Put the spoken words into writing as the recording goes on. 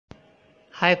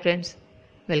Hi friends,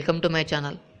 welcome to my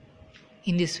channel.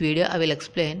 In this video I will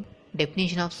explain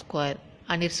definition of square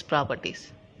and its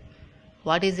properties.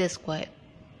 What is a square?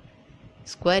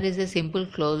 Square is a simple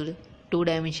closed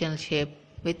two-dimensional shape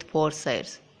with four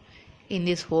sides. In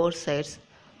these four sides,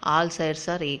 all sides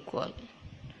are equal.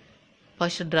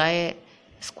 First draw a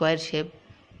square shape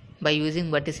by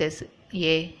using vertices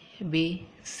A, B,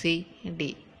 C,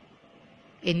 D.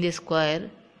 In this square,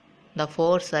 the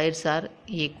four sides are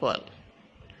equal.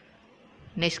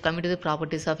 Next, coming to the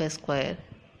properties of a square.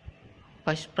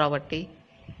 First property,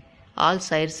 all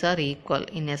sides are equal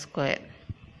in a square.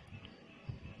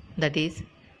 That is,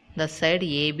 the side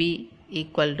AB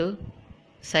equal to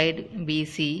side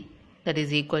BC, that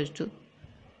is equal to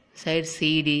side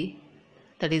CD,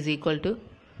 that is equal to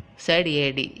side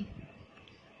AD.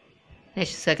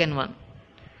 Next, second one,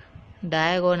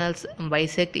 diagonals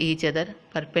bisect each other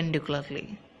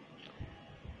perpendicularly.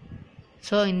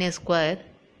 So in a square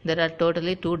there are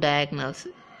totally two diagonals.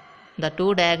 The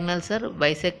two diagonals are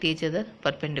bisect each other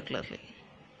perpendicularly.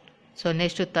 So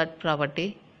next to third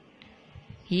property,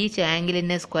 each angle in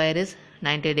a square is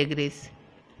 90 degrees.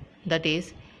 That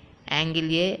is,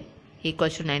 angle A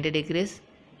equals to 90 degrees,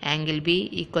 angle B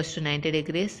equals to 90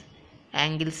 degrees,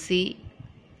 angle C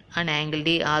and angle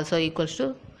D also equals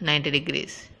to 90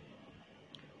 degrees.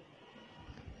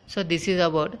 So this is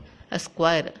about a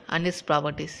square and its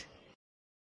properties.